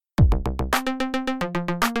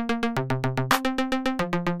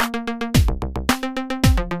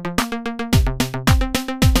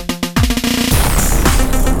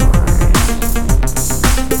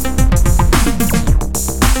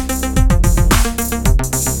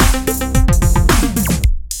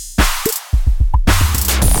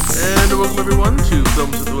everyone, to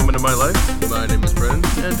Films with the Women in My Life. My name is Brennan,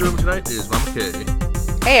 and joining me tonight is Mama Kay.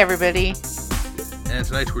 Hey, everybody. And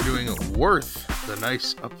tonight we're doing Worth, the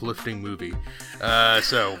nice, uplifting movie.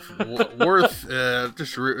 Worth,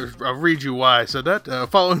 I'll read you why. So that,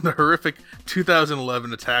 following the horrific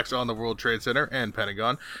 2011 attacks on the World Trade Center and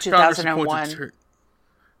Pentagon, 2001.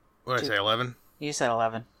 What did I say, 11? You said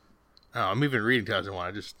 11. Oh, I'm even reading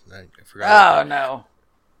 2001. I forgot. Oh, no.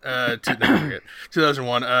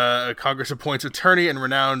 2001, Congress appoints attorney and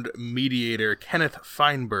renowned mediator Kenneth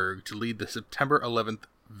Feinberg to lead the September 11th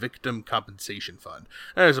Victim Compensation Fund.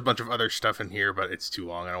 There's a bunch of other stuff in here, but it's too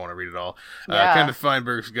long. I don't want to read it all. Yeah. Kenneth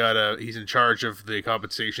Feinberg's he's in charge of the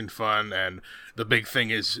compensation fund, and the big thing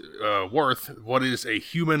is worth. What is a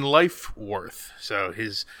human life worth? So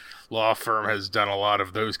his law firm has done a lot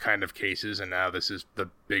of those kind of cases, and now this is the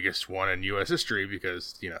biggest one in U.S. history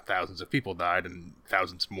because, thousands of people died and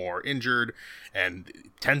thousands more injured, and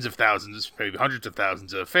tens of thousands, maybe hundreds of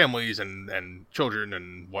thousands of families and children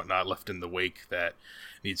and whatnot left in the wake that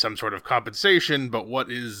need some sort of compensation. But what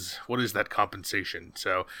is that compensation?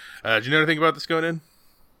 So, do you know anything about this going in?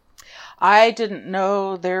 I didn't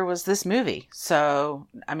know there was this movie. So,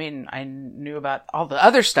 I knew about all the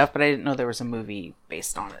other stuff, but I didn't know there was a movie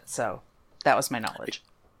based on it. So, that was my knowledge.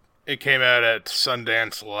 It came out at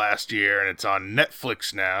Sundance last year, and it's on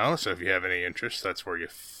Netflix now. So, if you have any interest, that's where you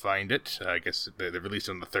find it. I guess they released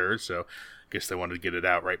on the 3rd, so I guess they wanted to get it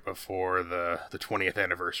out right before the 20th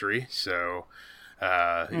anniversary. So,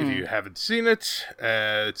 if you haven't seen it,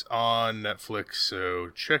 it's on Netflix,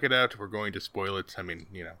 so check it out. We're going to spoil it.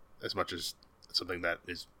 As much as something that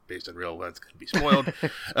is based on real events can be spoiled.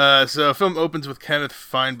 So, film opens with Kenneth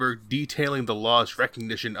Feinberg detailing the law's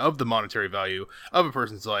recognition of the monetary value of a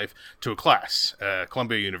person's life to a class,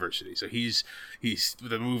 Columbia University. So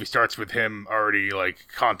the movie starts with him already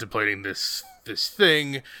contemplating this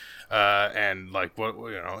thing, and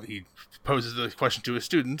he poses the question to his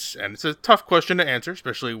students, and it's a tough question to answer,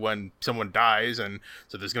 especially when someone dies, and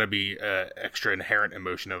so there's going to be extra inherent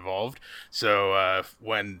emotion involved. So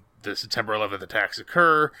when the September 11th attacks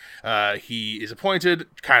occur, he is appointed.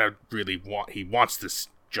 He wants this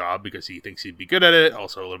job because he thinks he'd be good at it.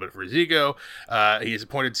 Also, a little bit for his ego. He is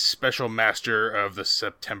appointed special master of the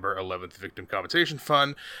September 11th Victim Compensation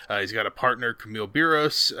Fund. He's got a partner, Camille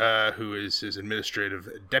Biros, who is his administrative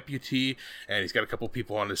deputy, and he's got a couple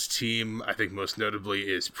people on his team. I think most notably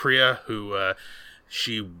is Priya, who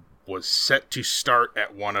she was set to start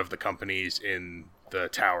at one of the companies in the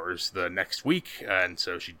towers the next week, and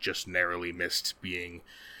so she just narrowly missed being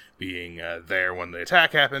there when the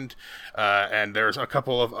attack happened. And there's a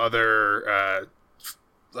couple of other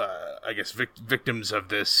victims of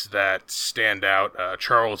this that stand out.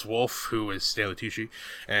 Charles Wolf, who is Stanley Tucci,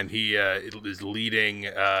 and he is leading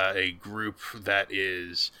a group that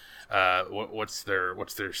is what's their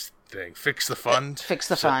thing? Fix the Fund. Fix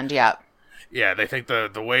the Fund, yeah. Yeah, they think the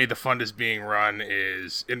way the fund is being run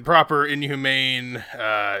is improper, inhumane,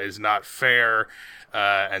 is not fair,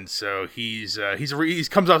 and so he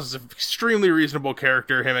comes off as an extremely reasonable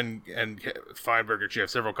character. Him and Feinberg actually have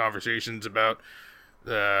several conversations about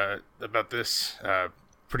this,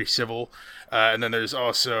 pretty civil, and then there's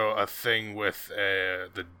also a thing with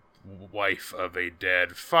the wife of a dead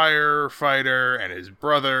firefighter and his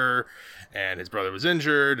brother was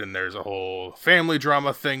injured, and there's a whole family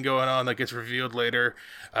drama thing going on that gets revealed later.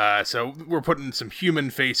 So we're putting some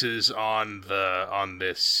human faces on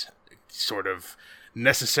this sort of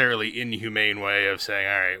necessarily inhumane way of saying,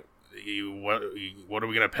 all right, what are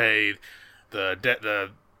we going to pay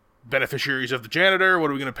the beneficiaries of the janitor?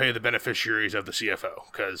 What are we going to pay the beneficiaries of the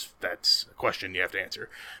CFO? Because that's a question you have to answer.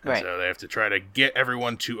 And right. So they have to try to get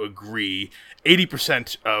everyone to agree,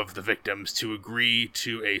 80% of the victims to agree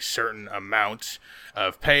to a certain amount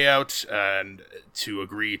of payout and to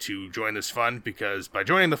agree to join this fund, because by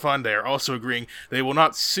joining the fund, they are also agreeing they will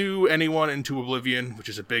not sue anyone into oblivion, which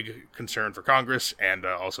is a big concern for Congress, and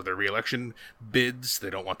also their re-election bids. They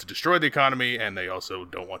don't want to destroy the economy, and they also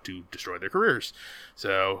don't want to destroy their careers.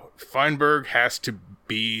 So Feinberg has to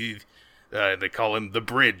be, they call him the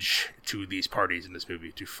bridge to these parties in this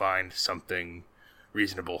movie to find something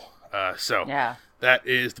reasonable. Yeah. That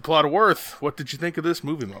is the plot of Worth. What did you think of this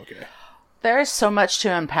movie, Moke? There is so much to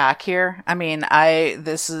unpack here.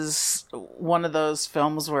 This is one of those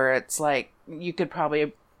films where it's like you could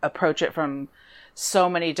probably approach it from so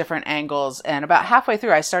many different angles. And about halfway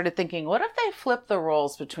through, I started thinking, what if they flipped the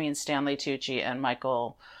roles between Stanley Tucci and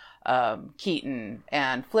Michael Keaton,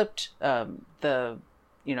 and flipped the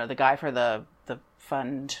guy for the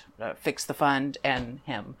fund, Fix the Fund, and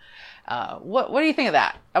him. What do you think of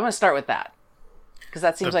that? I'm going to start with that. Because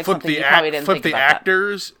that seems like something you probably didn't think about.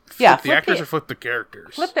 Actors? Yeah, flip the actors or flip the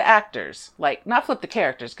characters? Flip the actors. Like, not flip the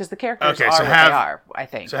characters, because the characters are what they are, I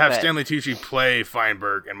think. So have Stanley Tucci play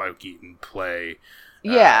Feinberg and Michael Keaton play...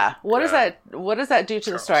 Yeah. What does that do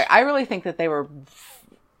to the story? I really think that they were,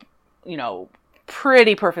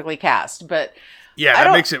 pretty perfectly cast, but... Yeah,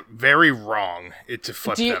 that makes it very wrong to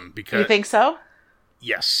flip them. Because, do you think so?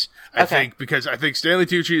 Yes. I think Stanley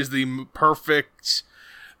Tucci is the perfect...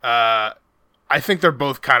 I think they're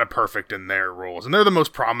both kind of perfect in their roles, and they're the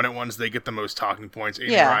most prominent ones. They get the most talking points.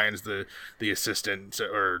 Amy Ryan's the assistant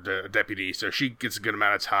or the deputy, so she gets a good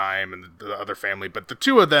amount of time, and the other family. But the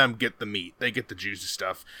two of them get the meat; they get the juicy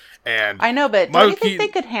stuff. And I know, but don't you think they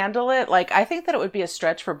could handle it? Like, I think that it would be a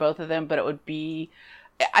stretch for both of them, but I think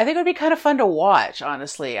it would be kind of fun to watch.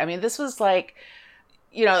 Honestly, I mean, this was like.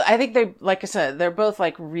 I think they, like I said, they're both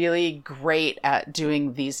like really great at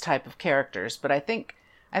doing these type of characters, but I think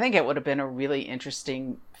it would have been a really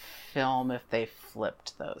interesting film if they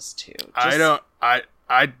flipped those two. I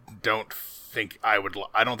don't think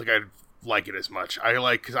I'd like it as much.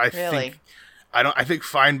 I think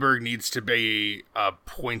Feinberg needs to be a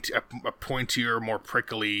pointier, more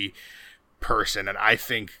prickly person, and I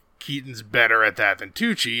think Keaton's better at that than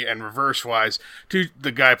Tucci, and reverse-wise,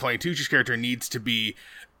 the guy playing Tucci's character needs to be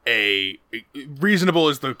reasonable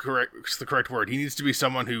is the correct word. He needs to be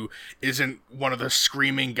someone who isn't one of the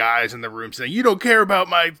screaming guys in the room saying, "You don't care about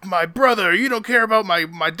my brother, you don't care about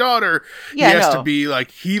my daughter." Yeah, he has to be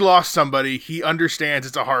like, he lost somebody, he understands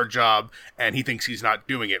it's a hard job, and he thinks he's not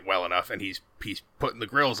doing it well enough, and he's putting the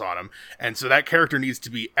grills on him. And so that character needs to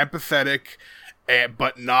be empathetic,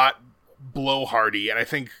 but not blowhardy. And I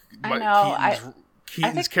think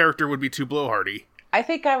Keaton's character would be too blowhardy. I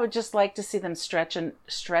think I would just like to see them stretch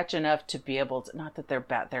enough to be able to. Not that they're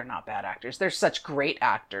bad; they're not bad actors. They're such great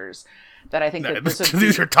actors that I think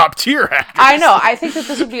these are top tier actors. I know. I think that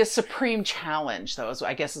this would be a supreme challenge, though.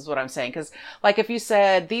 I guess is what I'm saying. Because, like, if you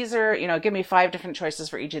said these are, give me 5 different choices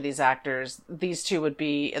for each of these actors, these two would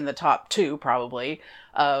be in the top 2 probably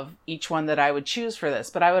of each one that I would choose for this.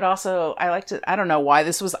 But I would also, I don't know why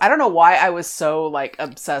I was so like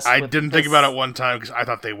obsessed. I didn't think about it one time because I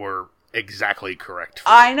thought they were exactly correct.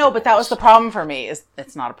 I know, but that was the problem for me.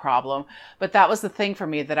 It's not a problem, but that was the thing for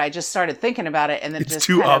me that I just started thinking about it, and then it's just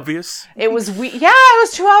too obvious. It was it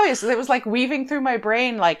was too obvious. It was like weaving through my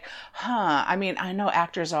brain, like, I mean, I know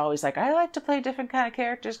actors are always like, I like to play different kind of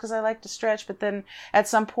characters because I like to stretch, but then at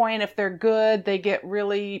some point, if they're good, they get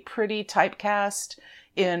really pretty typecast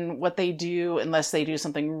in what they do, unless they do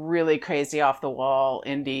something really crazy off the wall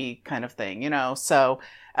indie kind of thing, so.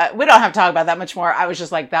 We don't have to talk about that much more. I was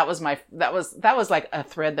just like, that was like a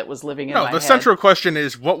thread that was living in my head. No, the central question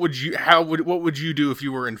is, what would you do if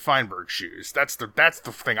you were in Feinberg's shoes? That's the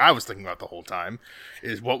thing I was thinking about the whole time.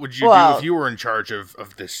 Is what would you do if you were in charge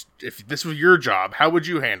of this? If this was your job, how would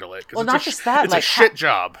you handle it? Well, not just that. It's a shit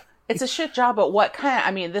job. It's a shit job, but what kind?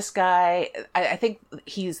 I mean, this guy. I think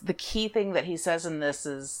the key thing that he says in this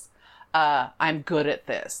is, "I'm good at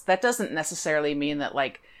this." That doesn't necessarily mean that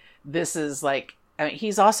like this is like. I mean,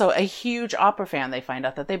 he's also a huge opera fan. They find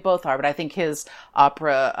out that they both are, but I think his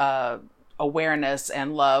opera awareness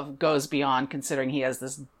and love goes beyond, considering he has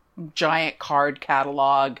this giant card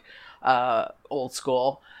catalog, old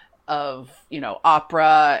school, of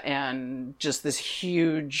opera and just this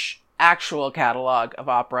huge actual catalog of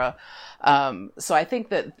opera. So I think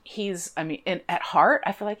that at heart,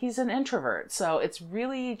 I feel like he's an introvert. So it's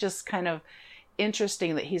really just kind of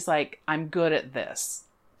interesting that he's like, I'm good at this.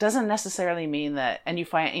 Doesn't necessarily mean that, and you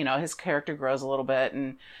find, his character grows a little bit,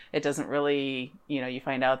 and it doesn't really, you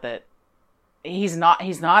find out that he's not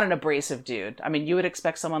an abrasive dude. I mean, you would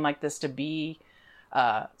expect someone like this to be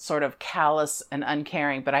sort of callous and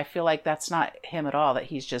uncaring, but I feel like that's not him at all, that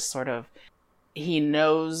he's just sort of, he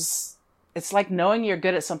knows, it's like knowing you're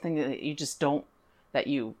good at something that you just don't, that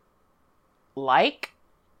you like,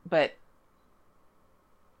 but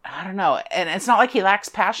I don't know. And it's not like he lacks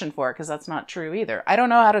passion for it, because that's not true either. I don't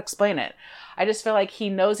know how to explain it. I just feel like he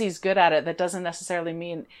knows he's good at it. That doesn't necessarily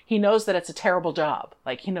mean he knows that it's a terrible job.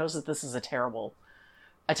 Like, he knows that this is a terrible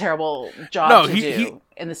job to do.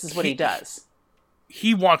 And this is what he does.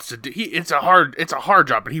 He wants to do, it's a hard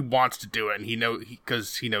job, but he wants to do it. And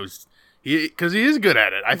because he is good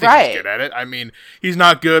at it. I think he's good at it. I mean, he's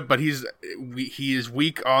not good, but he is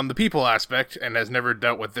weak on the people aspect and has never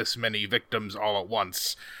dealt with this many victims all at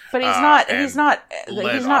once. But he's not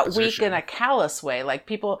weak in a callous way. Like,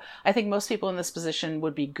 I think most people in this position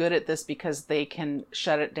would be good at this because they can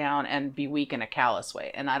shut it down and be weak in a callous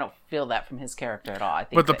way. And I don't feel that from his character at all. I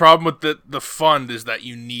think but the problem with the fund is that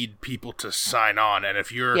you need people to sign on, and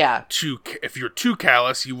if you're too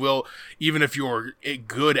callous, you will, even if you're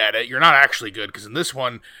good at it, you're not actually good, because in this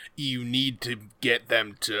one you need to get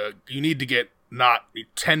not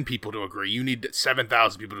 10 people to agree. You need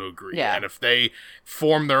 7,000 people to agree. Yeah. And if they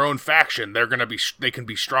form their own faction, they can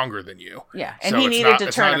be stronger than you. Yeah. And so he needed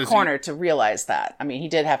to turn a corner to realize that. I mean, he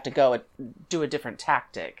did have to go do a different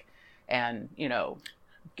tactic and,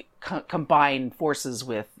 combine forces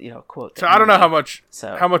with, quote. So I don't know how much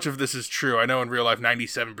of this is true. I know in real life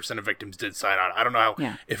 97% of victims did sign on. I don't know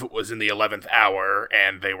if it was in the 11th hour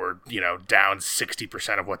and they were, down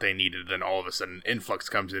 60% of what they needed, then all of a sudden influx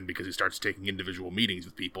comes in because he starts taking individual meetings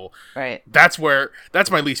with people. Right. That's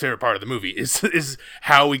my least favorite part of the movie is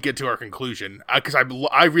how we get to our conclusion. Because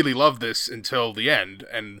I really love this until the end,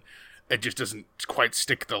 and it just doesn't quite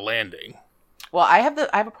stick the landing. Well, I have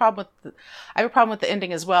a problem with the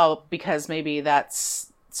ending as well, because maybe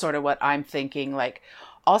that's sort of what I'm thinking. Like,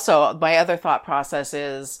 also my other thought process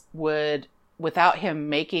is, without him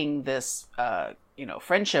making this,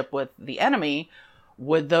 friendship with the enemy,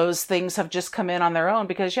 would those things have just come in on their own?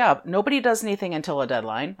 Because nobody does anything until a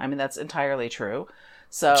deadline. I mean, that's entirely true.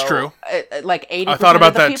 So it's true. Like 80%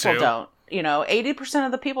 of the people don't. 80%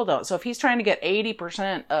 of the people don't. So if he's trying to get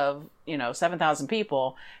 80% of, 7,000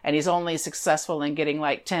 people, and he's only successful in getting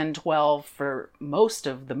like 10, 12 for most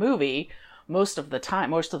of the movie, most of the time,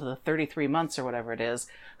 most of the 33 months or whatever it is,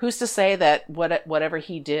 who's to say that whatever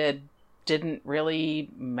he did didn't really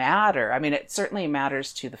matter? I mean, it certainly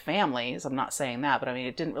matters to the families. I'm not saying that, but I mean,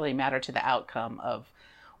 it didn't really matter to the outcome of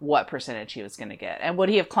what percentage he was going to get. And would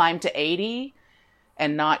he have climbed to 80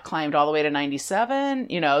 and not climbed all the way to 97?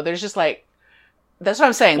 There's just like, that's what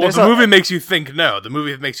I'm saying. Well, the movie makes you think no. The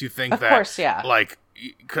movie makes you think that, of course, yeah. Like,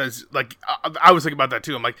 because, like, I was thinking about that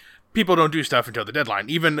too. I'm like, people don't do stuff until the deadline.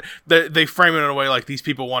 Even they frame it in a way like these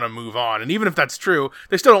people want to move on, and even if that's true,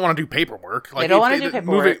 they still don't want to do paperwork. Like, they don't want to do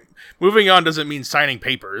paperwork. Moving on doesn't mean signing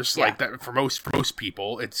papers. Yeah. Like that for most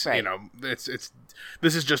people. It's right. It's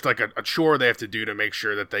this is just like a chore they have to do to make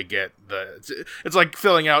sure that they get it's like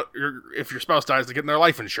filling out if your spouse dies, to get their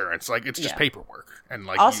life insurance. Like, it's just paperwork, and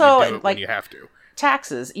like also you do it when you have to.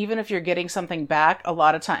 Taxes, even if you're getting something back, a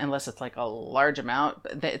lot of time, unless it's like a large amount,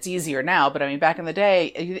 it's easier now. But I mean, back in the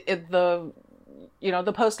day,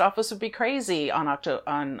 the post office would be crazy on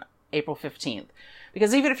April 15th.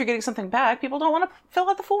 Because even if you're getting something back, people don't want to fill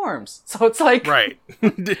out the forms. So it's like... Right.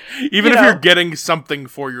 Even if you're getting something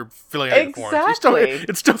for your filling out the forms.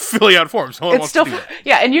 It's still filling out forms. No one wants to do that.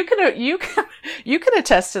 Yeah, and you can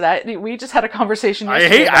attest to that. We just had a conversation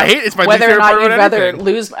yesterday it's my whether or not you'd rather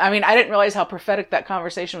lose... I mean, I didn't realize how prophetic that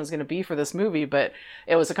conversation was going to be for this movie, but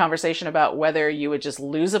it was a conversation about whether you would just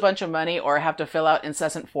lose a bunch of money or have to fill out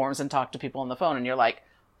incessant forms and talk to people on the phone. And you're like...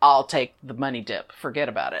 I'll take the money dip. Forget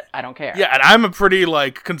about it. I don't care. Yeah, and I'm a pretty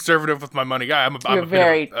conservative with my money guy.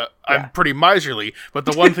 I'm pretty miserly. But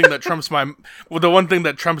the one thing that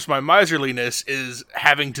trumps my miserliness is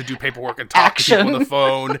having to do paperwork and talk to people on the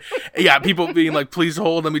phone. Yeah, people being like, "Please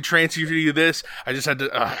hold. Let me transfer you this." I just had to.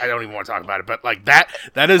 I don't even want to talk about it. But like that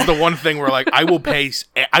is the one thing where like I will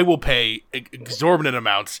pay exorbitant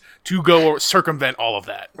amounts to go circumvent all of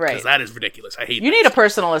that. Right. Because that is ridiculous. I hate. You need a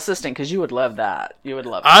personal assistant because you would love that. You would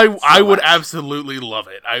love. I would absolutely love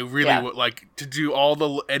it. I really would like to do all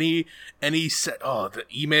the the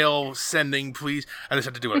email sending, please. I just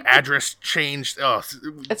have to do an address change. Oh, it's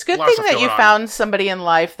a good thing that you found somebody in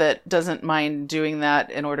life that doesn't mind doing that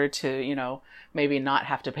in order to, maybe not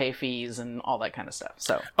have to pay fees and all that kind of stuff.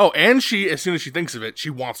 So. Oh, and she, as soon as she thinks of it, she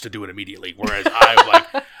wants to do it immediately. Whereas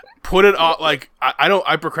I put it on,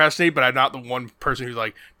 I procrastinate, but I'm not the one person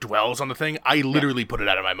who dwells on the thing. I literally put it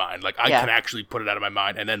out of my mind. Like, I can actually put it out of my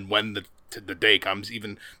mind. And then when the day comes,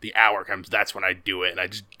 even the hour comes, that's when I do it. And I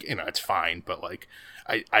just, it's fine. But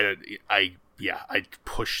I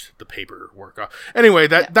pushed the paperwork off. Anyway,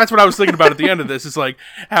 that's what I was thinking about at the end of this. It's like,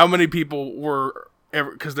 how many people were,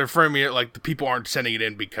 because they're framing it like the people aren't sending it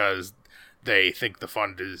in because they think the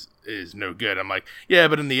fund is no good. I'm like, yeah,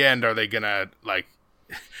 but in the end, are they gonna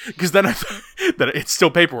because then I thought that it's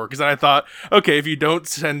still paperwork. Because then I thought, okay, if you don't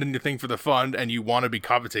send anything for the fund and you want to be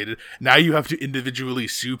compensated, now you have to individually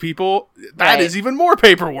sue people. That is even more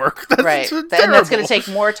paperwork. That's terrible. And that's going to take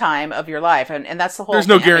more time of your life. And that's the whole There's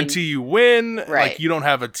no guarantee you win. Right. Like, you don't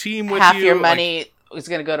have a team with Half your money is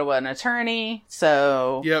going to go to an attorney.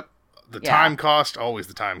 So... Yep. The time cost, always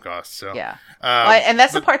the time cost. So yeah. And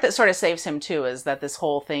that's the part that sort of saves him, too, is that this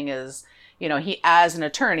whole thing is... he, as an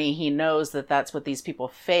attorney, he knows that that's what these people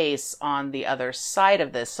face on the other side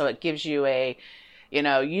of this. So it gives you You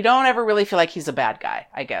know, you don't ever really feel like he's a bad guy,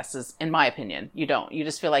 I guess, is in my opinion. You don't. You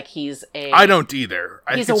just feel like he's I don't either.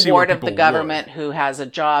 He's a ward of the government who has a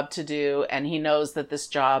job to do, and he knows that this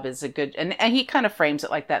job is a good... And he kind of frames it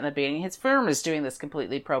like that in the beginning. His firm is doing this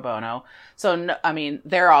completely pro bono. So, no, I mean,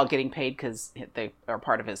 they're all getting paid because they are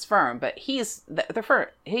part of his firm, but he, as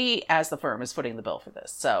the firm, is footing the bill for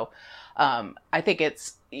this. So, I think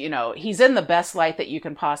it's, you know, he's in the best light that you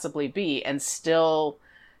can possibly be, and still...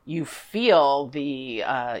 you feel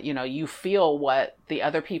you feel what the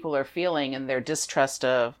other people are feeling and their distrust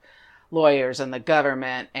of lawyers and the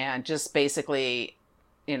government and just basically,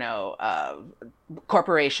 you know,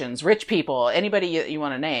 corporations, rich people, anybody you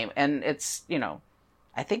want to name. And it's, you know,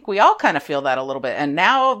 I think we all kind of feel that a little bit. And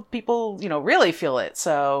now people, you know, really feel it.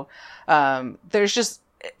 So there's just,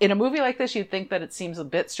 in a movie like this, you'd think that it seems a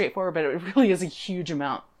bit straightforward, but it really is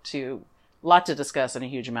a lot to discuss and a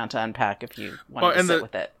huge amount to unpack if you want to sit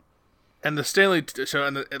with it. And the Stanley show,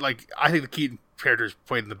 and I think the Keaton character is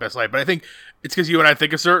played in the best light, but I think it's because you and I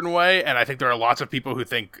think a certain way, and I think there are lots of people who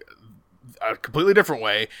think a completely different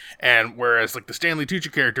way. And whereas like the Stanley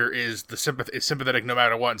Tucci character is sympathetic no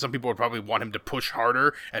matter what, and some people would probably want him to push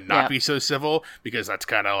harder and not be so civil, because that's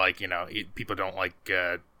kind of like, you know, people don't like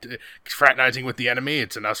fraternizing with the enemy.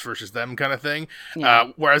 It's an us versus them kind of thing.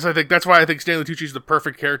 Whereas I think that's why I think Stanley Tucci is the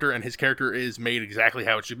perfect character, and his character is made exactly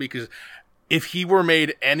how it should be. Because if he were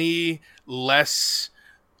made any less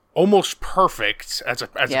almost perfect as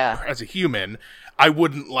a human, I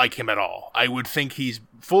wouldn't like him at all. I would think he's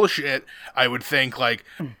full of shit. I would think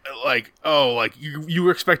you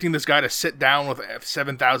were expecting this guy to sit down with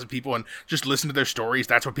 7,000 people and just listen to their stories.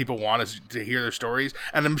 That's what people want, is to hear their stories.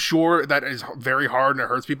 And I'm sure that is very hard and it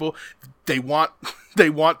hurts people. They don't want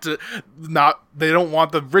the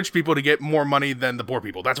rich people to get more money than the poor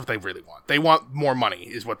people. That's what they really want. They want more money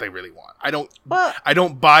is what they really want. I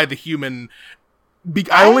don't buy the human.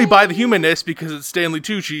 I only buy the humanness because it's Stanley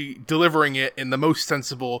Tucci delivering it in the most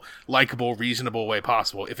sensible, likable, reasonable way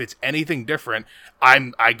possible. If it's anything different,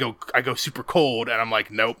 I go super cold, and I'm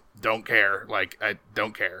like, nope, don't care. Like, I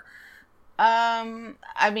don't care.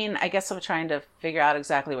 I mean, I guess I'm trying to figure out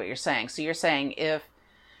exactly what you're saying. So you're saying if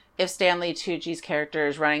Stanley Tucci's character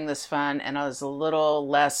is running this fund and is a little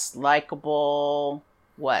less likable,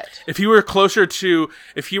 what? If he were closer to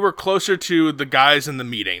the guys in the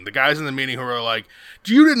meeting who are like,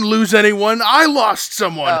 you didn't lose anyone, I lost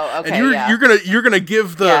someone. Oh, okay, and you're gonna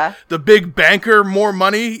give the big banker more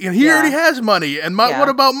money, and he already has money. And what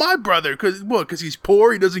about my brother? Because he's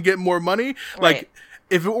poor, he doesn't get more money. Right. Like,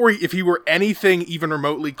 if he were anything even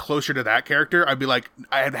remotely closer to that character, I'd be like,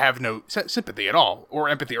 I'd have no sympathy at all, or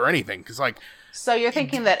empathy, or anything. Because like, so you're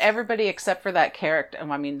thinking that everybody except for that character.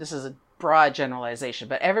 I mean, this is a broad generalization,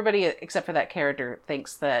 but everybody except for that character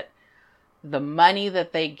thinks that the money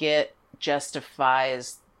that they get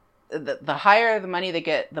justifies the higher the money they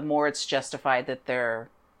get, the more it's justified that their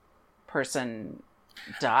person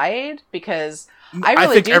died. Because I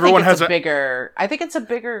think it's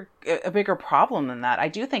a bigger problem than that. I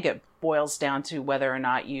do think it boils down to whether or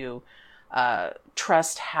not you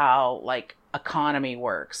trust how like economy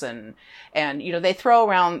works, and you know, they throw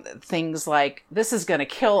around things like, this is going to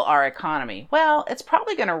kill our economy. Well, it's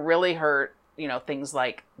probably going to really hurt, you know, things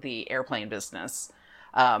like the airplane business,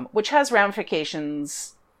 which has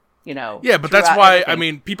ramifications, you know. Yeah, but that's why everything. I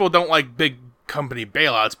mean, people don't like big company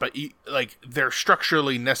bailouts, but like, they're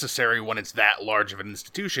structurally necessary when it's that large of an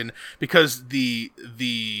institution, because the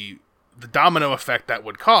domino effect that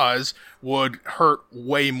would cause would hurt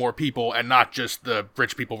way more people, and not just the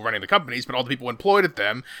rich people running the companies, but all the people employed at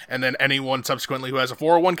them, and then anyone subsequently who has a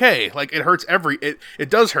 401k. Like, it hurts it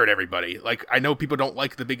does hurt everybody. Like, I know people don't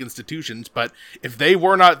like the big institutions, but if they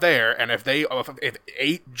were not there, and if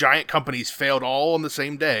 8 giant companies failed all on the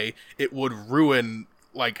same day, it would ruin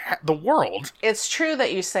like the world. It's true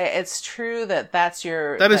that you say, it's true that that's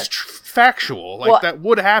your... That is factual. Like, that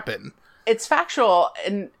would happen. It's factual,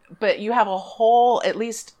 but you have a whole, at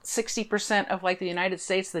least 60% of like the United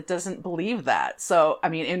States that doesn't believe that. So, I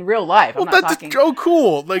mean, in real life, I'm not talking... Oh,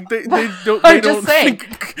 cool. Like, they don't... I'm just saying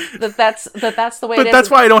that's the way but it is.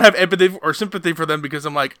 That's why I don't have empathy or sympathy for them, because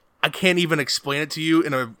I'm like, I can't even explain it to you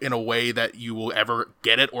in a way that you will ever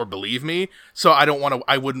get it or believe me. So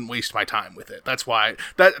I wouldn't waste my time with it. That's why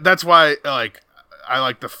like, I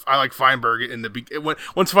like Feinberg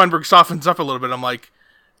once Feinberg softens up a little bit, I'm like,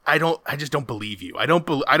 I just don't believe you. I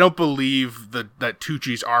don't believe that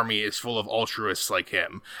Tucci's army is full of altruists like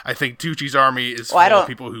him. I think Tucci's army is full of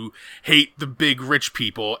people who hate the big rich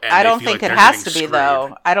people. And I don't think it has to be,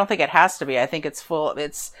 though. I don't think it has to be. I think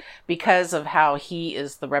it's because of how he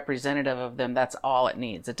is the representative of them. That's all it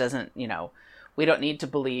needs. It doesn't, you know, we don't need to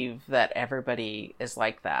believe that everybody is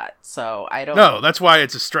like that. So I don't. No, that's why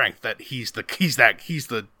it's a strength that he's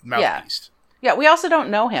the mouthpiece. Yeah, we also don't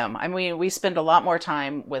know him. I mean, we spend a lot more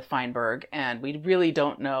time with Feinberg, and we really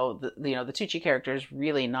don't know the Tucci character is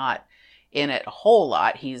really not in it a whole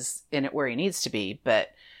lot. He's in it where he needs to be,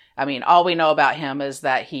 but I mean, all we know about him is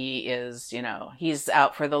that he is, he's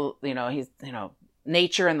out for the, he's,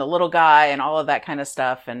 nature and the little guy and all of that kind of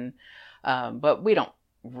stuff. And, but we don't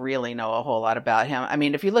really know a whole lot about him. I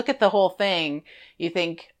mean, if you look at the whole thing, you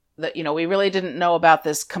think that, we really didn't know about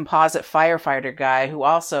this composite firefighter guy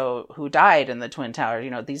who died in the Twin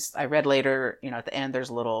Towers. I read later, at the end, there's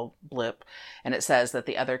a little blip and it says that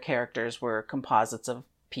the other characters were composites of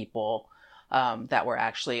people that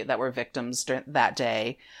were victims during that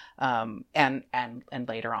day, and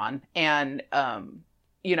later on. And,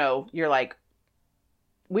 you're like,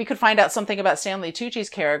 we could find out something about Stanley Tucci's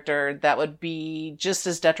character that would be just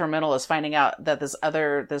as detrimental as finding out that this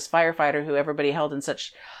firefighter who everybody held in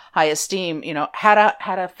such high esteem,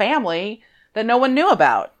 had a family that no one knew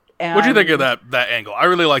about. What do you think of that angle? I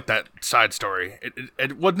really like that side story. It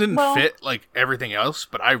didn't fit like everything else,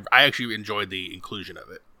 but I actually enjoyed the inclusion of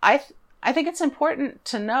it. I think it's important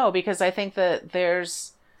to know because I think that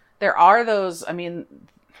there are those, I mean,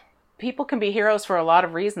 people can be heroes for a lot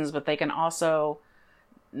of reasons, but they can also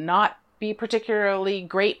not be particularly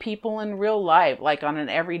great people in real life, like on an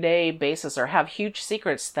everyday basis, or have huge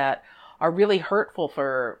secrets that are really hurtful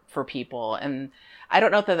for people. And I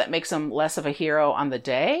don't know that makes them less of a hero on the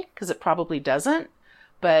day, because it probably doesn't,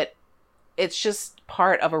 but it's just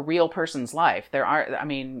part of a real person's life.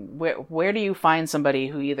 Where do you find somebody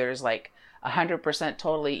who either is like 100%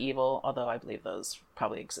 totally evil, although I believe those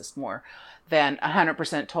probably exist more, than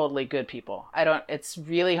 100% totally good people? It's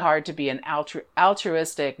really hard to be an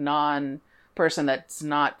altruistic non-person that's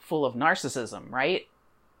not full of narcissism, right?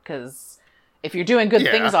 Because if you're doing good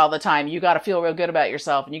things all the time, you got to feel real good about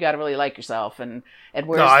yourself, and you got to really like yourself. And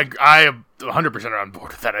I am 100% on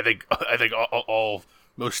board with that. I think all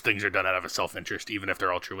most things are done out of a self-interest, even if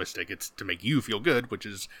they're altruistic. It's to make you feel good, which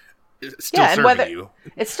is still serving you.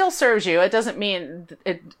 It still serves you. It doesn't mean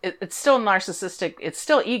it's still narcissistic. It's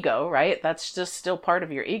still ego, right? That's just still part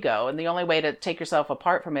of your ego. And the only way to take yourself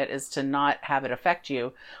apart from it is to not have it affect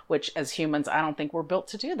you, which as humans, I don't think we're built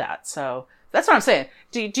to do that. So that's what I'm saying.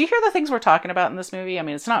 Do you hear the things we're talking about in this movie? I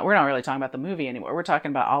mean, we're not really talking about the movie anymore. We're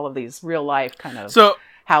talking about all of these real life kind of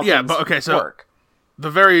how things work. The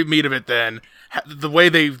very meat of it then, the way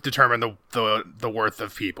they determine the worth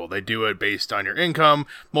of people, they do it based on your income,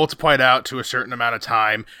 multiply it out to a certain amount of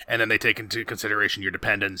time, and then they take into consideration your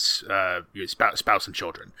dependents, your spouse and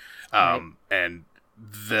children. Right. And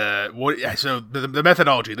the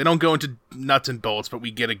methodology, they don't go into nuts and bolts, but we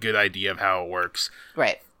get a good idea of how it works.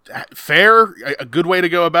 Right. Fair, a good way to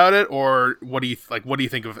go about it, or what do you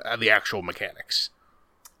think of the actual mechanics?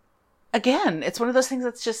 Again, it's one of those things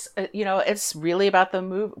that's just, it's really about the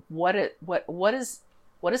move. What is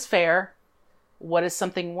fair? What is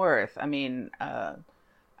something worth? I mean,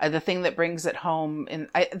 the thing that brings it home,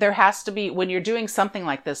 there has to be, when you're doing something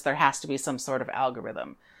like this, there has to be some sort of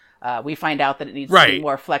algorithm. We find out that it needs to be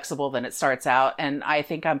more flexible than it starts out, and I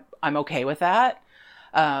think I'm okay with that.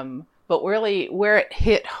 But really, where it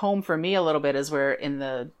hit home for me a little bit is where in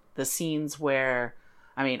the scenes where,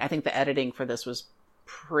 I mean, I think the editing for this was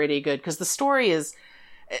pretty good, because the story is,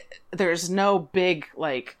 there's no big,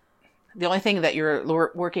 like, the only thing that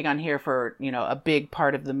you're working on here for, a big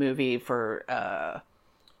part of the movie for,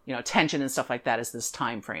 tension and stuff like that is this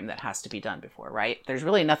time frame that has to be done before, right? There's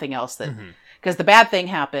really nothing else that, because the bad thing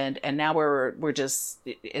happened and now we're just,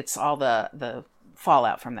 it's all the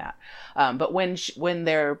fallout from that. But when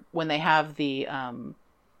they have the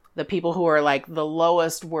people who are like the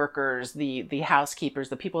lowest workers, the housekeepers,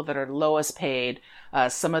 the people that are lowest paid,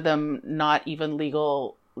 some of them not even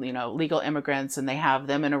legal immigrants, and they have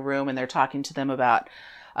them in a room and they're talking to them about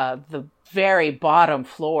the very bottom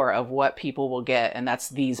floor of what people will get, and that's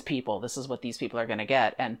these people. This is what these people are going to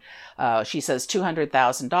get. And she says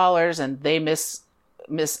 $200,000, and they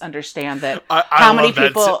misunderstand that how many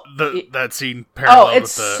people that scene parallel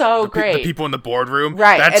it's with so great. The people in the boardroom,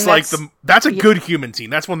 right? That's a good human scene.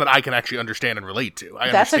 That's one that I can actually understand and relate to.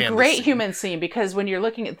 That's a great human scene, because when you're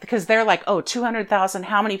looking at, because they're like, oh, 200,000,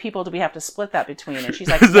 how many people do we have to split that between? And she's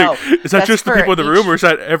like, no, is that just the people in the room, or is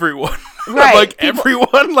that everyone? Right, like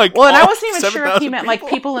everyone, like, well, and I wasn't even sure if he meant like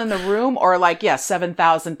people in the room, or like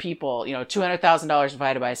 7,000 people, $200,000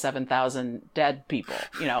 divided by 7,000 dead people,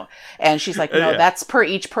 and she's like, no, that's per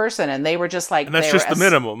each person. And they were just like, and that's just the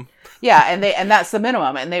minimum. Yeah. And that's the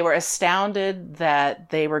minimum. And they were astounded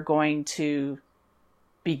that they were going to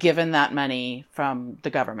be given that money from the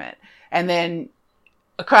government. And then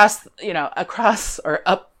across or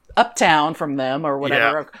uptown from them or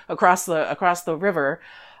whatever, across the river,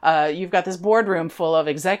 you've got this boardroom full of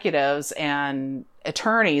executives and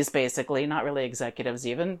attorneys, basically, not really executives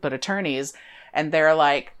even, but attorneys. And they're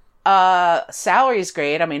like, salary's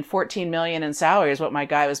great. I mean, 14 million in salary is what my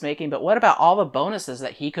guy was making, but what about all the bonuses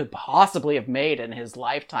that he could possibly have made in his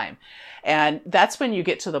lifetime? And that's when you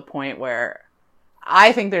get to the point where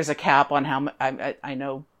I think there's a cap on how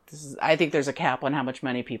I think there's a cap on how much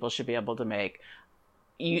money people should be able to make.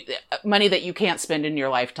 Money that you can't spend in your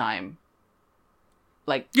lifetime.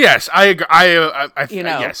 Like, yes, I agree.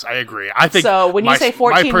 Yes, I agree. I think so. When you say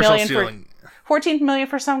 14 million ceiling... for 14 million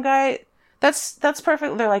for some guy, that's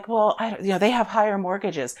perfect. They're like, well, they have higher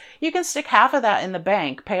mortgages. You can stick half of that in the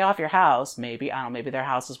bank, pay off your house. Maybe, I don't know, maybe their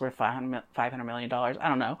house is worth $500 million. I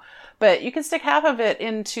don't know. But you can stick half of it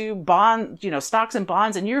into stocks and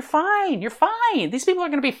bonds, and you're fine. You're fine. These people are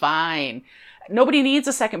going to be fine. Nobody needs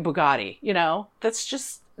a second Bugatti. That's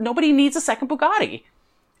just, nobody needs a second Bugatti.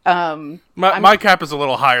 My cap is a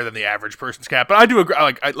little higher than the average person's cap, but I do agree.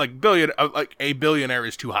 A billionaire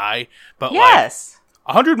is too high, but yes.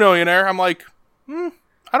 100 millionaire, I'm like, I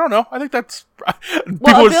don't know. I think that's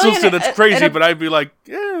people would still say that's crazy, but I'd be like,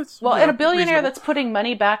 yeah. It's, and a billionaire reasonable. That's putting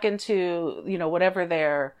money back into whatever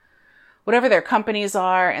their companies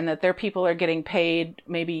are, and that their people are getting paid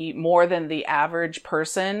maybe more than the average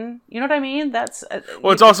person. You know what I mean? That's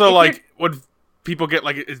it's also like what people get,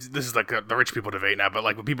 like, this is like the rich people debate now, but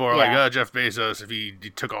like when people are like, Jeff Bezos, if he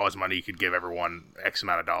took all his money, he could give everyone X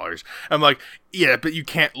amount of dollars. I'm like, yeah, but you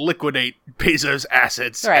can't liquidate Bezos'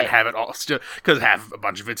 assets and have it all still, because have a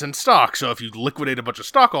bunch of it's in stock. So if you liquidate a bunch of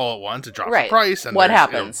stock all at once, it drops the price. And what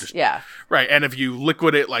happens? Right. And if you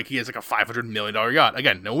liquidate, like, he has like a $500 million yacht.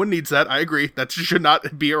 Again, no one needs that. I agree. That should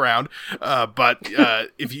not be around. But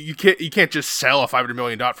if you can't just sell a $500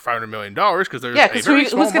 million yacht for $500 million because there's a very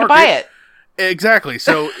small who's going to buy it? Exactly.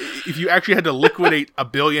 So if you actually had to liquidate a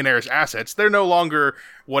billionaire's assets, they're no longer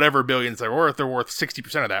whatever billions they're worth. They're worth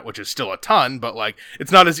 60% of that, which is still a ton, but like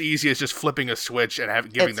it's not as easy as just flipping a switch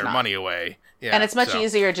and giving their money away. Yeah, and it's much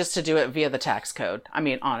easier just to do it via the tax code. I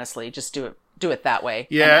mean, honestly, just do it that way.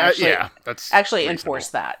 Yeah, that's actually reasonable. Enforce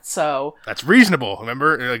that. So that's reasonable.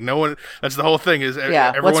 Remember, like no one. That's the whole thing. Is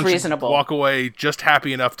everyone what's reasonable? Should walk away just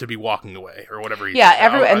happy enough to be walking away or whatever.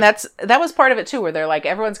 And that was part of it too, where they're like,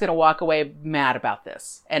 everyone's going to walk away mad about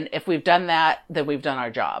this, and if we've done that, then we've done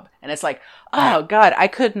our job. And it's like, oh God, I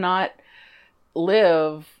could not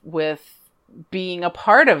live with being a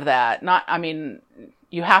part of that.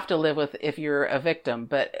 You have to live with if you're a victim,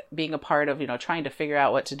 but being a part of, trying to figure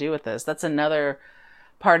out what to do with this. That's another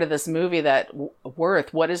part of this movie that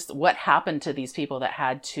what happened to these people that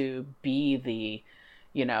had to be the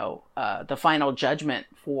final judgment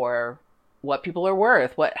for what people are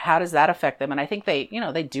worth. How does that affect them? And I think they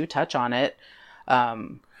do touch on it.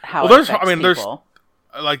 How it affects people.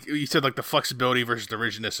 Like you said, like the flexibility versus the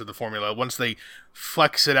rigidness of the formula. Once they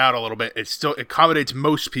flex it out a little bit, it still accommodates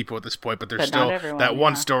most people at this point. But there's still that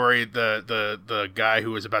one story, the guy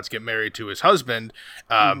who was about to get married to his husband,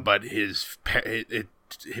 but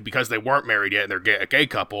because they weren't married yet and they're a gay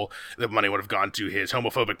couple, the money would have gone to his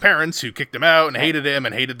homophobic parents who kicked him out and hated him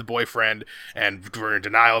and hated the boyfriend and were in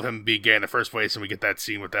denial of him being gay in the first place. And we get that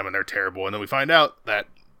scene with them and they're terrible. And then we find out that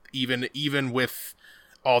even with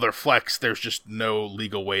all their flex, there's just no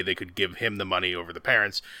legal way they could give him the money over the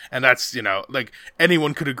parents. And that's, like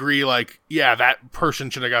anyone could agree, like, yeah, that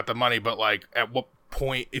person should have got the money, but like at what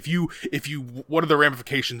point, if you what are the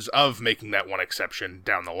ramifications of making that one exception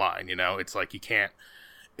down the line? It's like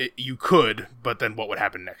you could, but then what would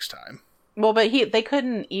happen next time? Well, but they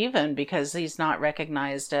couldn't even because he's not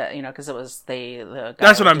recognized, because it was the guy.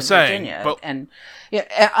 That's what I'm saying. Virginia.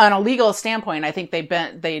 But on a legal standpoint, I think they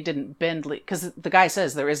didn't bend because the guy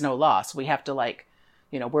says there is no law, so we have to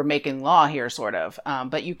we're making law here, sort of.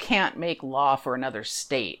 But you can't make law for another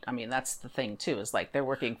state. I mean, that's the thing too. Is like they're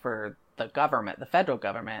working for the government, the federal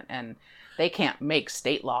government, and they can't make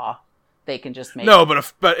state law. They can just make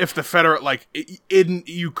but if the federal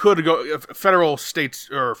you could go federal states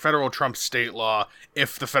or federal Trump state law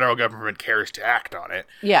if the federal government cares to act on it.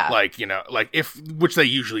 Yeah, which they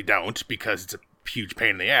usually don't because it's a huge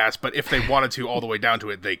pain in the ass. But if they wanted to all the way down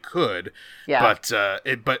to it, they could. Yeah.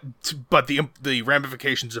 But the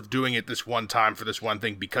ramifications of doing it this one time for this one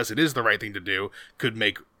thing because it is the right thing to do could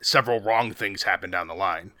make several wrong things happen down the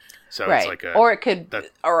line. So right. It's like or it could,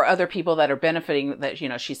 or other people that are benefiting that,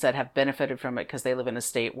 she said have benefited from it because they live in a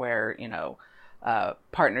state where,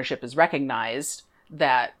 partnership is recognized,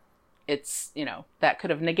 that it's, you know, that could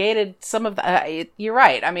have negated some of the, you're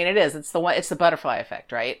right. I mean, it is, it's the butterfly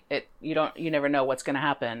effect, right? You never know what's going to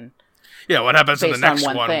happen. Yeah, what happens in the next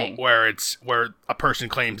one thing. where a person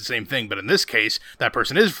claims the same thing, but in this case, that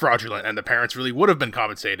person is fraudulent, and the parents really would have been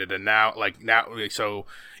compensated, and so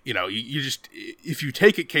you know, you just, if you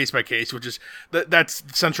take it case by case, which is that's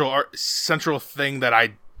the central thing that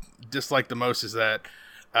I dislike the most, is that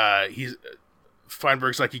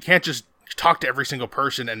Feinberg's like, you can't just talk to every single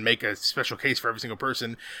person and make a special case for every single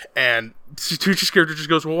person, and Tucci's character just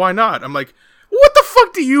goes, well, why not? I'm like, what the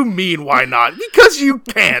fuck do you mean, why not? Because you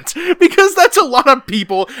can't. Because that's a lot of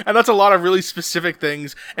people, and that's a lot of really specific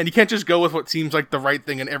things, and you can't just go with what seems like the right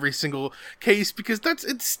thing in every single case, because that's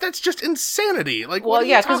just insanity. Like, well,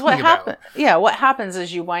 yeah, because what happens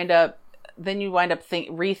is you wind up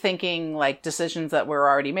rethinking, like, decisions that were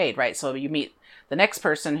already made, right? So you meet the next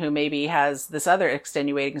person who maybe has this other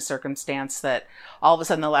extenuating circumstance that all of a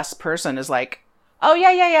sudden the last person is like, oh,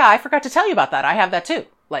 yeah, I forgot to tell you about that. I have that too.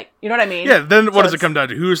 Like, you know what I mean? Yeah, then what does it come down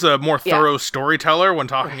to? Who's a more thorough storyteller when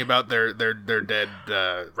talking about their dead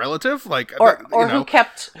relative? Like, or who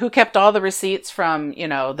kept all the receipts from, you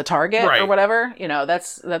know, the Target or whatever? You know,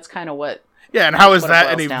 that's kind of what. Yeah, and how is that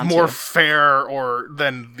any more fair or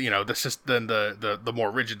than, you know, the more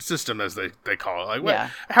rigid system, as they call it? Like, what,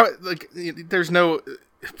 how, like, there's no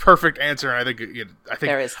perfect answer, and I think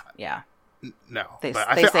there is. Yeah, no, they but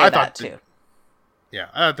say I that thought too. Yeah,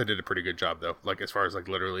 I thought they did a pretty good job, though. Like, as far as, like,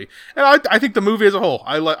 literally, and I think the movie as a whole,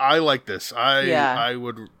 I like this. I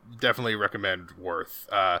would definitely recommend Worth.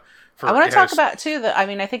 I want to talk about too that. I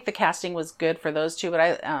mean, I think the casting was good for those two,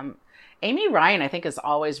 but Amy Ryan, I think, is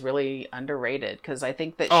always really underrated, because I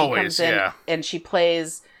think that she comes in and she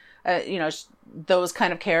plays, you know, those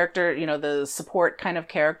kind of character, you know, the support kind of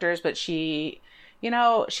characters, but she, you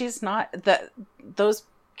know, she's not those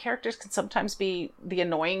characters can sometimes be the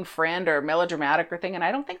annoying friend or melodramatic or thing, and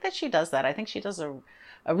I don't think that she does that. I think she does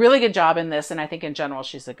a really good job in this, and I think in general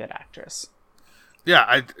she's a good actress.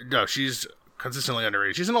 Yeah, she's consistently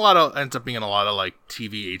underrated. She's ends up being in a lot of, like,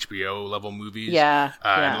 TV, HBO level movies. Yeah.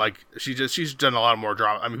 And, like, she's done a lot more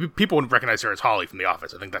drama. I mean, people would recognize her as Holly from The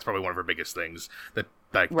Office. I think that's probably one of her biggest things, that,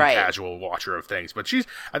 like, the casual watcher of things. But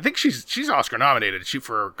I think she's Oscar nominated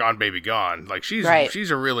for Gone Baby Gone. Like, she's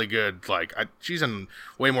a really good, like, she's in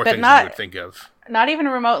way more things than you would think of. Not even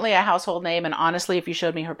remotely a household name, and honestly, if you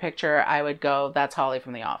showed me her picture, I would go, "That's Holly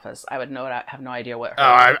from The Office." I would have no idea what her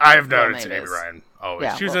I have known it's Amy Ryan. Always.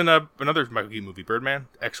 Yeah, she was in another Michael Keaton movie, Birdman.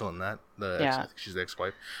 Excellent in that. I think she's the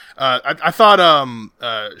ex-wife. I thought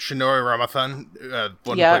Shinori Ramathan,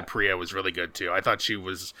 one who played Priya, was really good too. I thought she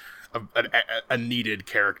was a needed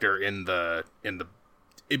character in the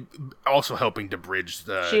also helping to bridge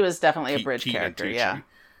the. She was definitely a bridge character.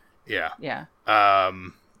 Yeah.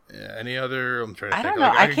 Any other? I'm trying to think. I don't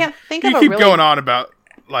know. I can't think of. You keep going on about,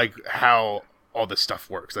 like, how all this stuff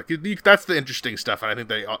works. Like, that's the interesting stuff, and I think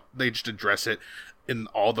they just address it in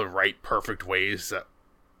all the right, perfect ways. That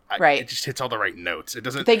it just hits all the right notes. It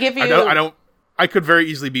doesn't. They give you. I could very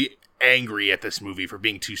easily be angry at this movie for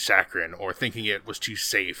being too saccharine, or thinking it was too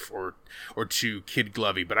safe, or too kid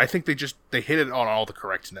glovey. But I think they hit it on all the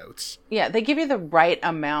correct notes. Yeah, they give you the right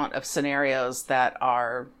amount of scenarios that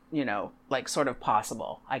are, you know, like, sort of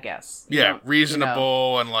possible, I guess.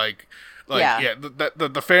 Reasonable, and like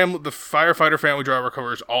the family, the firefighter family drama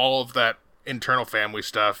covers all of that internal family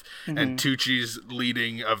stuff, and Tucci's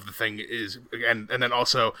leading of the thing is, and then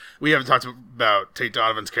also we haven't talked about Tate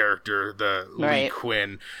Donovan's character, the Lee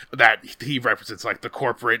Quinn, that he represents, like, the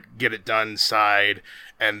corporate get it done side,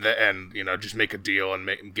 and you know, just make a deal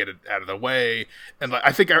and get it out of the way, and, like,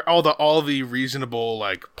 I think all the reasonable,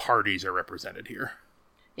 like, parties are represented here.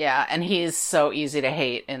 Yeah, and he's so easy to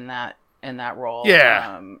hate in that role.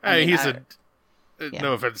 Yeah,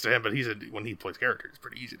 no offense to him, but when he plays characters, it's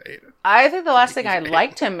pretty easy to hate it. I think the last thing I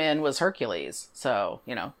liked him in was Hercules. So,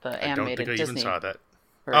 you know, the animated Disney. I don't think I even saw that.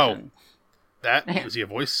 Version. That? Was he a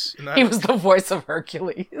voice in that? He was the voice of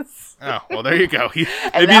Hercules. Oh, well, there you go.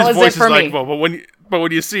 Maybe his voice is likable, but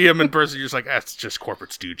when you see him in person, you're just like, that's just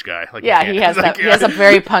corporate stooge guy. Like, yeah, he has he has a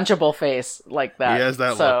very punchable face like that. He has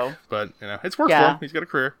that look, but, you know, it's worked for him. He's got a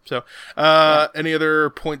career. So, any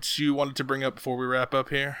other points you wanted to bring up before we wrap up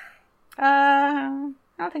here? I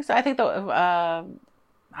don't think so. I think I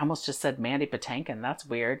almost just said Mandy Patinkin. That's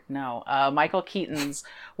weird. No, Michael Keaton's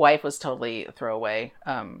wife was totally a throwaway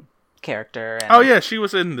character. And, she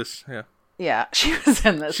was in this. Yeah, she was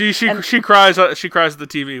in this. She cries. She cries at the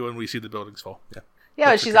TV when we see the buildings fall. Yeah.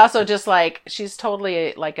 Yeah, she's also just like, she's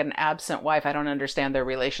totally like an absent wife. I don't understand their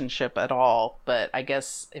relationship at all. But I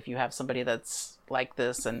guess if you have somebody that's like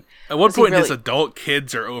this, and at what point his adult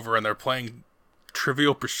kids are over and they're playing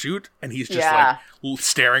Trivial Pursuit, and he's just Yeah. like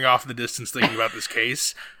staring off in the distance thinking about this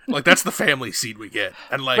case. Like, that's the family scene we get,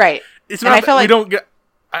 and like, Right. it's And not I feel we like- don't get.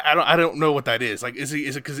 I don't know what that is. Like, is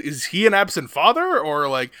he an absent father, or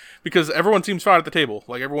like, because everyone seems fine at the table.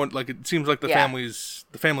 Like, everyone, like, it seems like the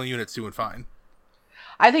family unit's doing fine.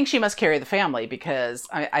 I think she must carry the family, because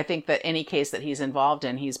I think that any case that he's involved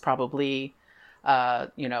in, he's probably,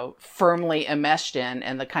 firmly enmeshed in,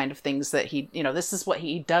 and the kind of things that he, this is what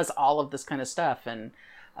he does, all of this kind of stuff. And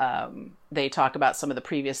they talk about some of the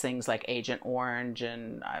previous things like Agent Orange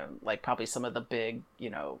and like probably some of the big,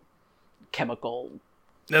 chemical.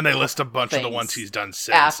 Then they list a bunch of the ones he's done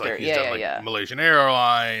since. After. Like, he's done Malaysian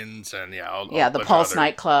Airlines and the Pulse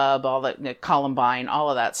nightclub, all the Columbine, all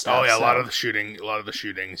of that stuff. Oh yeah, a lot of the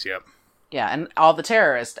shootings. Yep. Yeah, and all the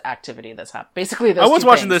terrorist activity that's happened. Basically, those I was two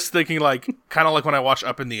watching things. this thinking, like, kind of like when I watch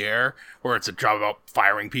Up in the Air, where it's a job about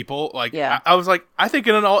firing people. Like, Yeah. I was like, I think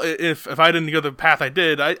if I didn't go the path I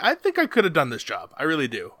did, I think I could have done this job. I really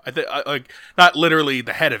do. I think, like, not literally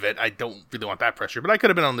the head of it. I don't really want that pressure, but I could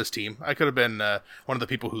have been on this team. I could have been one of the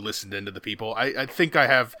people who listened into the people. I think I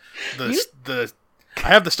have I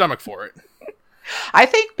have the stomach for it. I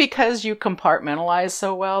think because you compartmentalize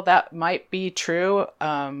so well, that might be true.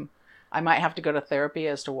 I might have to go to therapy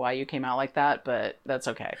as to why you came out like that, but that's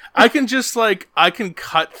okay. I can just I can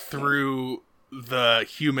cut through the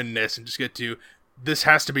humanness and just get to, this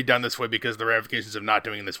has to be done this way because the ramifications of not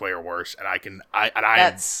doing it this way are worse, and I'm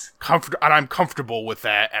comfortable with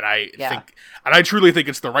that, and I truly think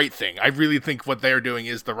it's the right thing. I really think what they're doing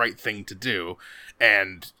is the right thing to do,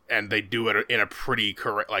 and they do it in a pretty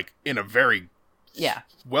correct, like, in a very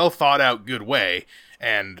well thought out good way,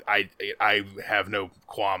 and I have no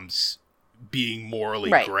qualms being morally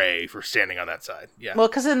gray for standing on that side. Yeah. Well,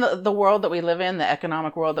 because in the world that we live in, the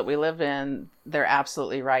economic world that we live in, they're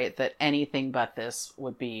absolutely right that anything but this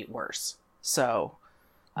would be worse. So,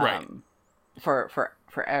 for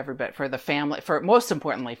everybody, for the family, for most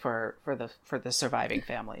importantly for the surviving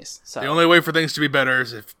families. So the only way for things to be better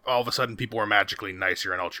is if all of a sudden people are magically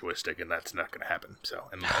nicer and altruistic, and that's not going to happen. So,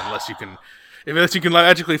 unless you can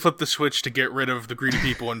magically flip the switch to get rid of the greedy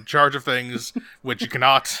people in charge of things, which you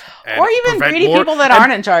cannot, or even greedy people that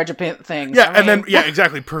aren't in charge of things. Yeah,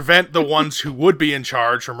 exactly. Prevent the ones who would be in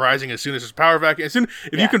charge from rising as soon as there's power vacuum.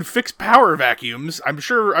 If you can fix power vacuums, I'm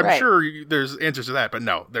sure there's answers to that. But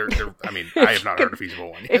no, I have not heard a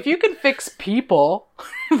feasible one yet. If you can fix people,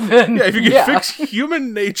 then if you can fix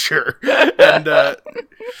human nature, and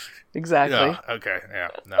exactly. Yeah, okay. Yeah.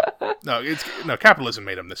 No. Capitalism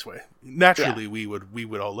made them this way. Naturally, we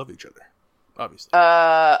would all love each other. Obviously.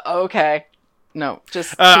 Okay. No,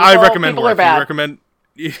 just I recommend people Worth. Are bad.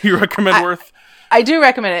 You recommend Worth? I do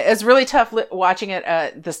recommend it. It's really tough watching it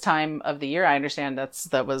at this time of the year. I understand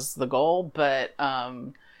that was the goal, but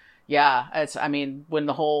it's. I mean, when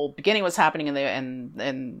the whole beginning was happening and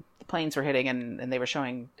the planes were hitting and they were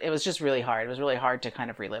showing, it was just really hard. It was really hard to kind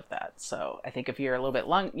of relive that. So I think if you're a little bit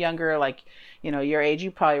younger, like, your age,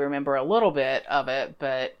 you probably remember a little bit of it,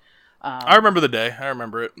 but I remember the day. I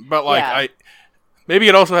remember it, but maybe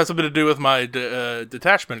it also has something to do with my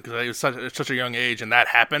detachment, because I was such a young age and that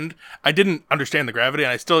happened. I didn't understand the gravity,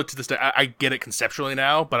 and I still to this day I get it conceptually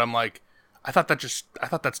now, but I'm like, I thought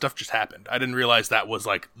that stuff just happened. I didn't realize that was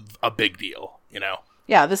like a big deal,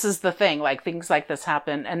 Yeah, this is the thing. Like, things like this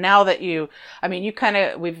happen. And now that we've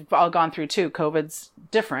all gone through too. COVID's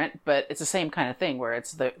different, but it's the same kind of thing where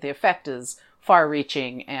it's the effect is far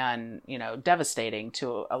reaching and, devastating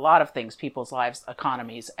to a lot of things, people's lives,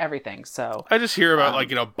 economies, everything. So I just hear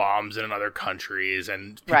about, bombs in other countries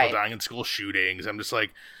and people dying in school shootings. I'm just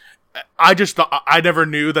like, I just thought, I never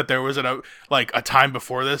knew that there was a time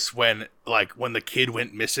before this when the kid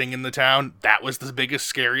went missing in the town. That was the biggest,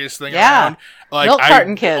 scariest thing around. Like, milk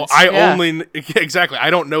carton kids. Exactly. I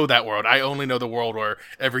don't know that world. I only know the world where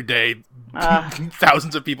every day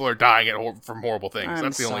thousands of people are dying from horrible things. I'm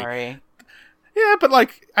That's the sorry. only. Yeah, but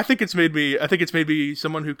I think it's made me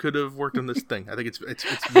someone who could have worked on this thing. I think it's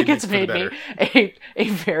made me a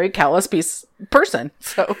very callous person.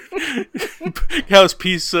 So callous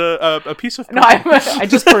piece, a piece of. No, I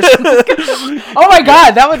just person. Oh my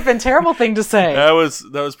God, that would have been a terrible thing to say. That was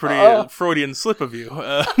pretty Freudian slip of you.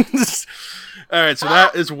 All right, so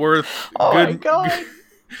that is Worth. My God.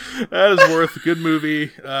 That is Worth. Good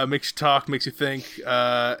movie. Makes you talk, makes you think,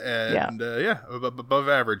 above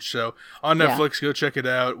average. So on Netflix, go check it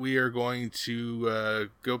out. We are going to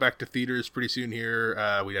go back to theaters pretty soon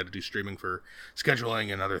here. We had to do streaming for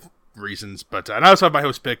scheduling and other reasons, but I also have my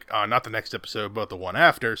host pick on not the next episode, but the one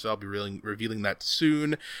after. So I'll be revealing that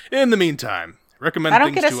soon. In the meantime, recommend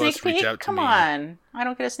things to us. Reach out to me. Come on, I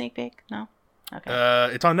don't get a sneak peek. No.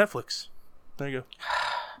 Okay. It's on Netflix. There you go.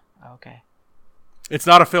 Okay. It's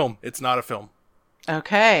not a film. It's not a film.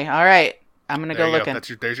 Okay. All right. I'm going to go looking.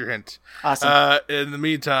 There's your hint. Awesome. In the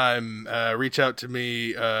meantime, reach out to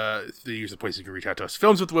me. These are the places you can reach out to us.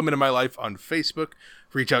 Films with the Women in My Life on Facebook.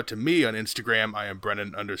 Reach out to me on Instagram. I am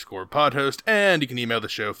Brennan_podhost. And you can email the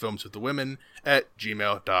show,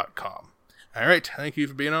 filmswiththewomen@gmail.com. All right. Thank you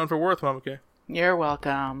for being on for Worth, Mama K. You're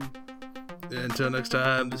welcome. Until next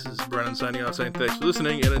time, this is Brennan signing off, saying thanks for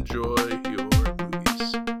listening and enjoy your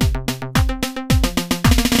movies.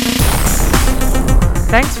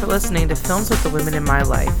 Thanks for listening to Films with the Women in My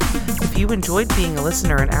Life. If you enjoyed being a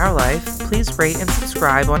listener in our life, please rate and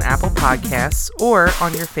subscribe on Apple Podcasts or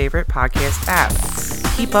on your favorite podcast app.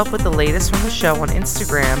 Keep up with the latest from the show on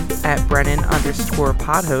Instagram at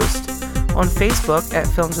Brennan_podhost, on Facebook at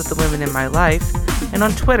Films with the Women in My Life, and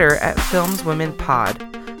on Twitter at FilmsWomenPod.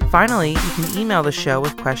 Finally, you can email the show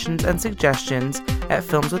with questions and suggestions at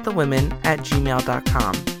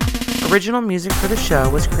filmswiththewomen@gmail.com. Original music for the show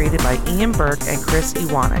was created by Ian Burke and Chris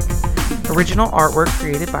Iwanek. Original artwork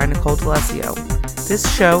created by Nicole D'Alessio.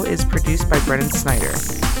 This show is produced by Brennan Snyder.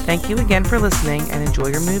 Thank you again for listening and enjoy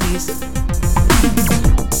your movies.